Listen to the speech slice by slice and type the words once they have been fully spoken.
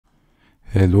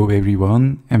Hello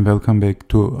everyone and welcome back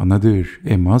to another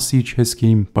must-see chess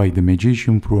game by the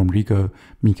magician from Riga,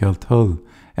 Mikhail Tal.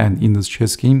 And in this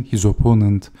chess game, his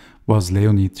opponent was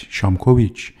Leonid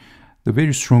Shamkovich, the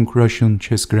very strong Russian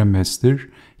chess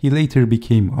grandmaster. He later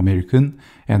became American,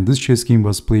 and this chess game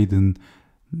was played in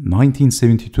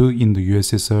 1972 in the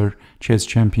USSR Chess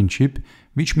Championship,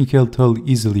 which Mikhail Tal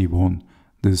easily won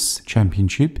this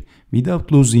championship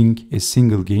without losing a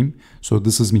single game. So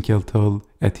this is Mikhail Tal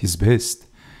at his best.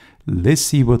 Let's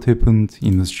see what happened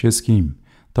in this chess game.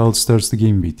 Tal starts the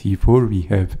game with e4. We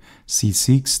have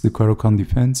c6, the Caro-Kann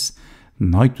defense,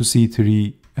 knight to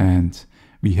c3, and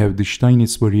we have the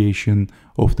Steinitz variation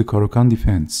of the Caro-Kann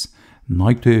defense.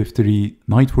 Knight to f3,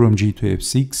 knight from g to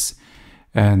f6,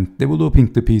 and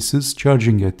developing the pieces,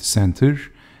 charging at the center,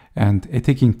 and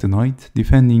attacking the knight,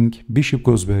 defending, bishop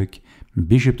goes back,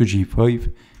 bishop to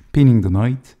g5, pinning the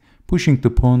knight, pushing the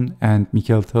pawn, and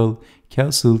Mikhail Tal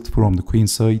castled from the queen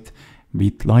side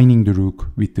with lining the rook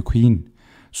with the queen.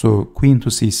 So queen to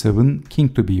c7, king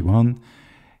to b1,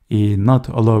 not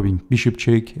allowing bishop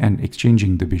check and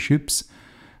exchanging the bishops.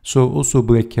 So also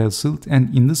black castled,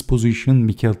 and in this position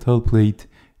Mikhail Tal played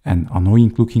an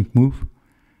annoying looking move.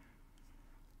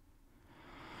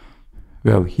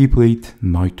 Well, he played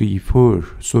knight to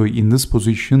e4. So in this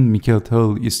position, Mikhail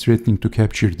Tal is threatening to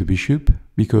capture the bishop,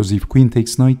 because if queen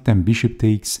takes knight, then bishop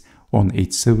takes on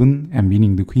h7 and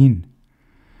winning the queen.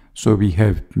 So we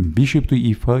have bishop to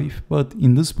e5, but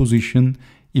in this position,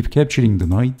 if capturing the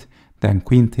knight, then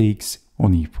queen takes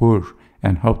on e4,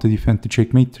 and how to defend the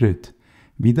checkmate threat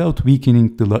without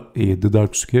weakening the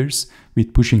dark squares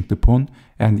with pushing the pawn,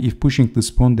 and if pushing this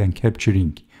pawn, then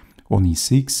capturing on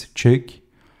e6, check.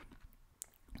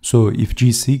 So if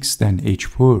g6, then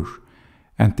h4,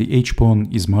 and the h-pawn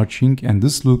is marching, and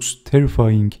this looks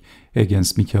terrifying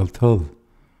against Mikhail Tal.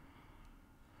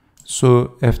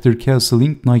 So after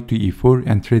castling knight to e4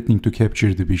 and threatening to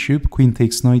capture the bishop, queen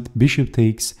takes knight, bishop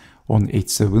takes on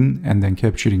h7 and then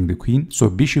capturing the queen. So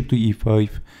bishop to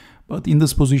e5, but in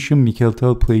this position Mikhail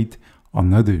Tal played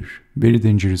another very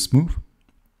dangerous move.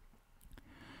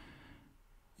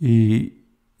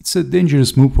 It's a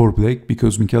dangerous move for black,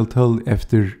 because Mikhail Tal,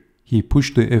 after he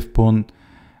pushed the f-pawn,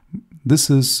 this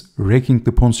is wrecking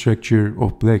the pawn structure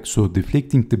of black, so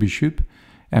deflecting the bishop,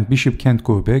 and bishop can't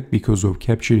go back because of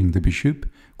capturing the bishop.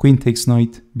 Queen takes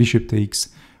knight, bishop takes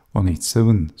on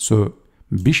h7. So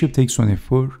bishop takes on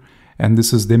f4, and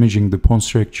this is damaging the pawn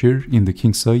structure in the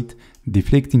king side,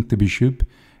 deflecting the bishop,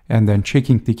 and then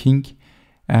checking the king.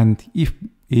 And if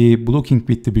blocking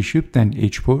with the bishop, then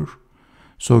h4.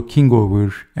 So king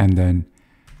over, and then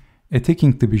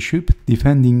attacking the bishop,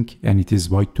 defending, and it is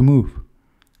white to move.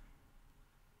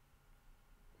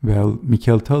 Well,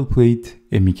 Mikhail Tal played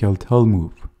a Mikhail Tal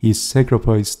move. He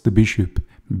sacrificed the bishop.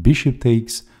 Bishop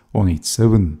takes on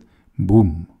h7.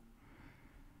 Boom.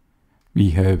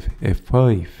 We have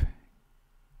f5.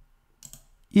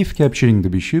 If capturing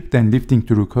the bishop, then lifting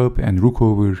the rook up and rook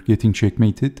over, getting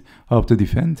checkmated. How to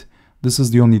defend? This is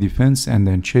the only defense, and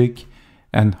then check.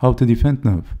 And how to defend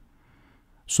now?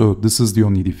 So this is the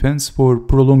only defense for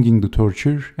prolonging the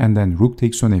torture, and then rook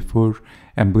takes on f4,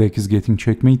 and black is getting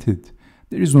checkmated.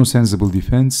 There is no sensible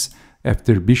defense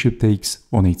after bishop takes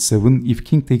on h7 if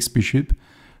king takes bishop.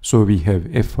 So we have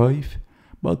f5,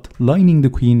 but lining the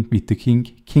queen with the king,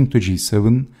 king to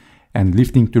g7, and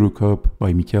lifting the rook up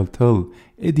by Mikhail Tal,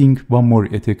 adding one more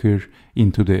attacker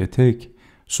into the attack.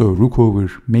 So rook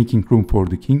over, making room for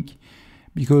the king,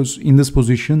 because in this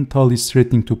position Tal is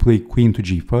threatening to play queen to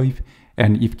g5,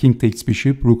 and if king takes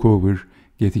bishop, rook over,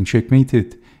 getting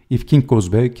checkmated. If king goes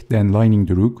back, then lining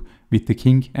the rook with the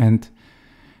king, and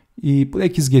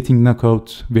black is getting knocked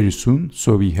out very soon.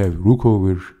 So we have rook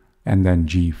over and then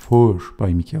g4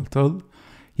 by Mikhail Tal.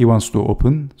 He wants to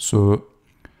open, so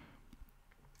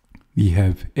we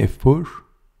have f4.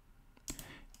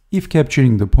 If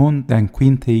capturing the pawn, then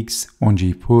queen takes on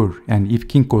g4, and if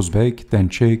king goes back, then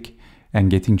check and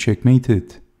getting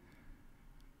checkmated.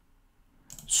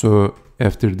 So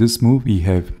after this move, we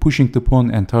have pushing the pawn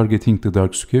and targeting the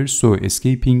dark squares, so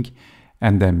escaping.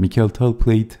 And then Mikhail Tal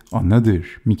played another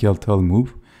Mikhail Tal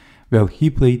move. Well, he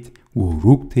played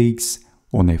rook takes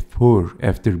on f4.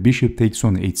 After bishop takes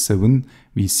on h7,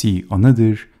 we see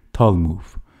another Tal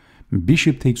move.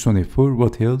 Bishop takes on f4,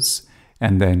 what else?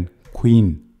 And then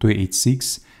queen to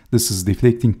h6. This is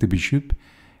deflecting the bishop.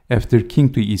 After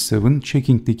king to e7,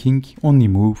 checking the king, only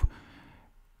move.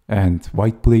 And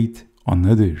white played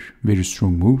another very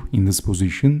strong move in this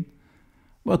position.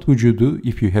 What would you do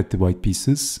if you had the white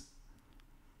pieces?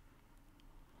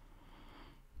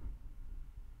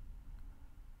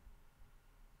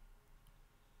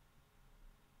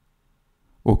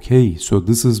 Okay, so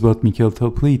this is what Mikhail Tal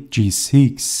played,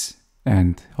 g6.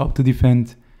 And how to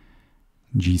defend?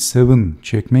 g7,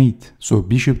 checkmate. So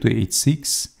bishop to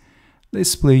h6.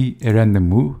 Let's play a random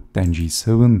move, then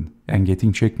g7, and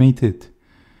getting checkmated.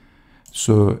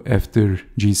 So after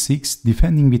g6,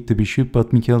 defending with the bishop,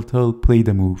 but Mikhail Tal played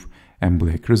a move, and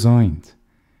black resigned.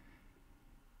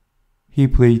 He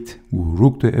played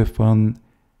rook to f1,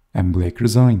 and black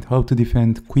resigned. How to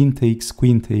defend? Queen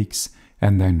takes,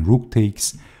 and then rook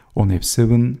takes on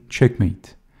f7,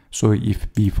 checkmate. So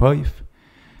if b5,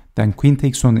 then queen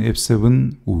takes on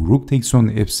f7, rook takes on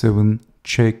f7,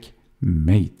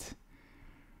 checkmate.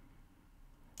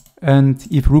 And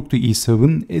if rook to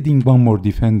e7, adding one more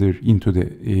defender into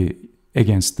the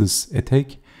against this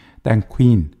attack, then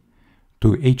queen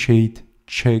to h8,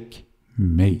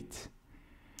 checkmate.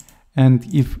 And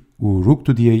if rook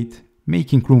to d8,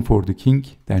 making room for the king,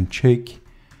 then check,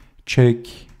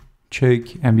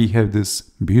 and we have this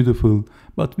beautiful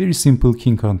but very simple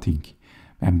king hunting.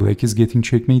 And black is getting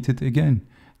checkmated again.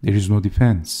 There is no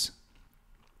defense.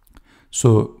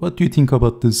 So what do you think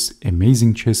about this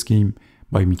amazing chess game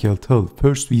by Mikhail Tal?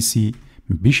 First we see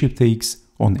bishop takes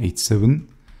on h7,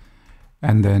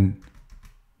 and then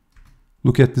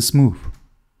look at this move.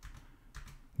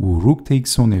 Rook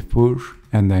takes on f4,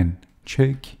 and then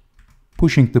check,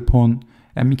 pushing the pawn,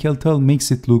 and Mikhail Tal makes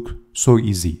it look so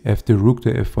easy. After rook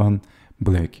to f1,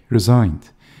 black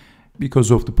resigned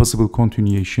because of the possible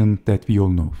continuation that we all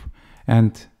know.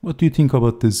 And what do you think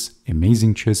about this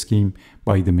amazing chess game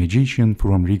by the magician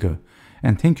from Riga?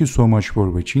 And thank you so much for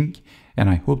watching, and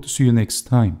I hope to see you next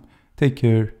time. Take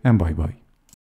care and bye bye.